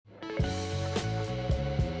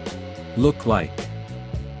Look like.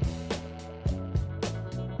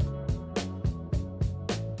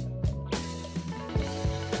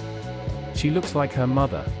 She looks like her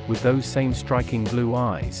mother, with those same striking blue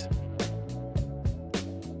eyes.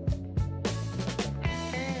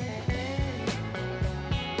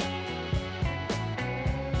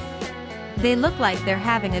 They look like they're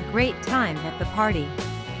having a great time at the party.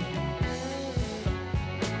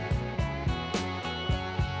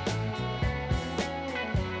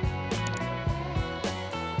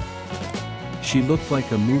 She looked like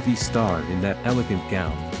a movie star in that elegant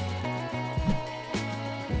gown.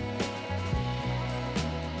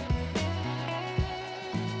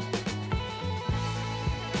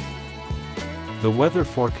 The weather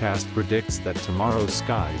forecast predicts that tomorrow's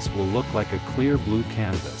skies will look like a clear blue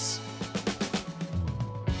canvas.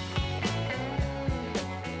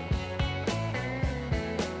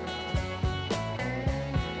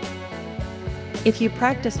 If you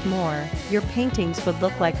practiced more, your paintings would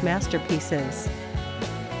look like masterpieces.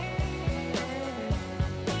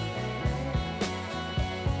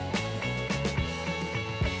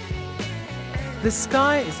 The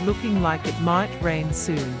sky is looking like it might rain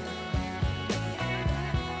soon.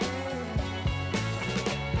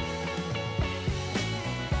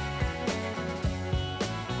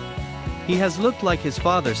 He has looked like his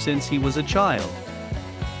father since he was a child.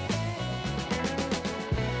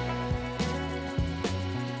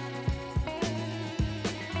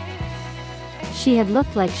 She had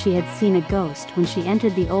looked like she had seen a ghost when she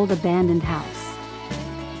entered the old abandoned house.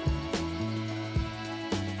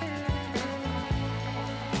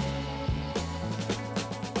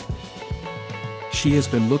 She has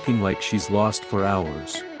been looking like she's lost for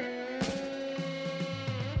hours.